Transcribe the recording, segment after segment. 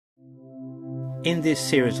In this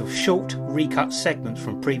series of short, recut segments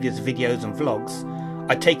from previous videos and vlogs,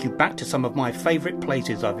 I take you back to some of my favourite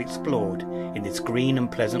places I've explored in this green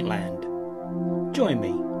and pleasant land. Join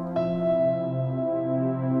me.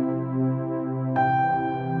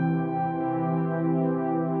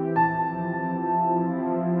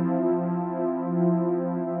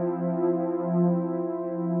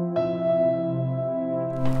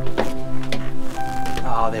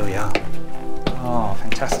 Oh, there we are. Oh,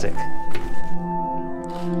 fantastic.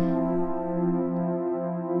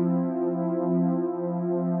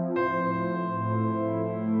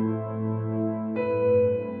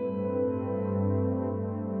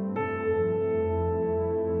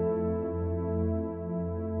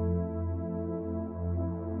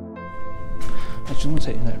 I just want to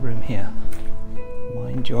take in that room here.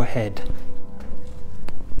 Mind your head.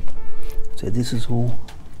 So this is all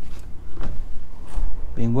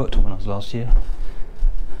being worked on when I was last year.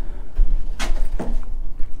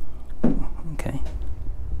 Okay.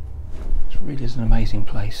 It really is an amazing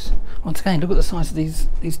place. Once again, look at the size of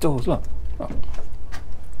these doors. Look. Look.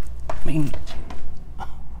 I mean,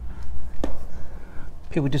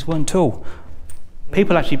 people just weren't tall.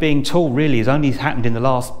 People actually being tall really has only happened in the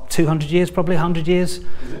last 200 years, probably 100 years,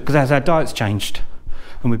 because as our diets changed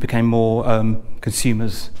and we became more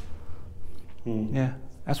consumers. Yeah,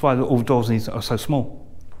 that's why all the doors are so small.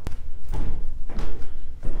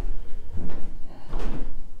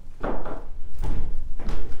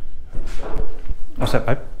 What's that,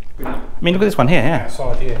 babe? I mean, look at this one here. Yeah.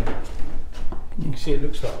 Outside here. You can see it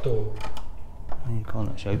looks like a door. Oh, you can't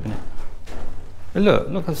actually open it. But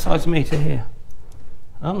look at the size of me to here.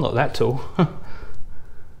 I'm not that tall.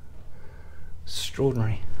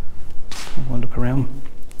 Extraordinary. I want to look around.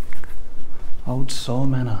 Old Soar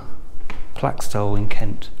Manor, Plaxtell in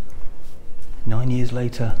Kent. 9 years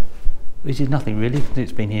later, which is nothing really, because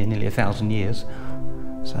it's been here nearly 1,000 years.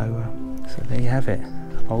 So there you have it,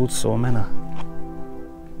 Old Soar Manor.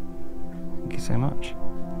 Thank you so much.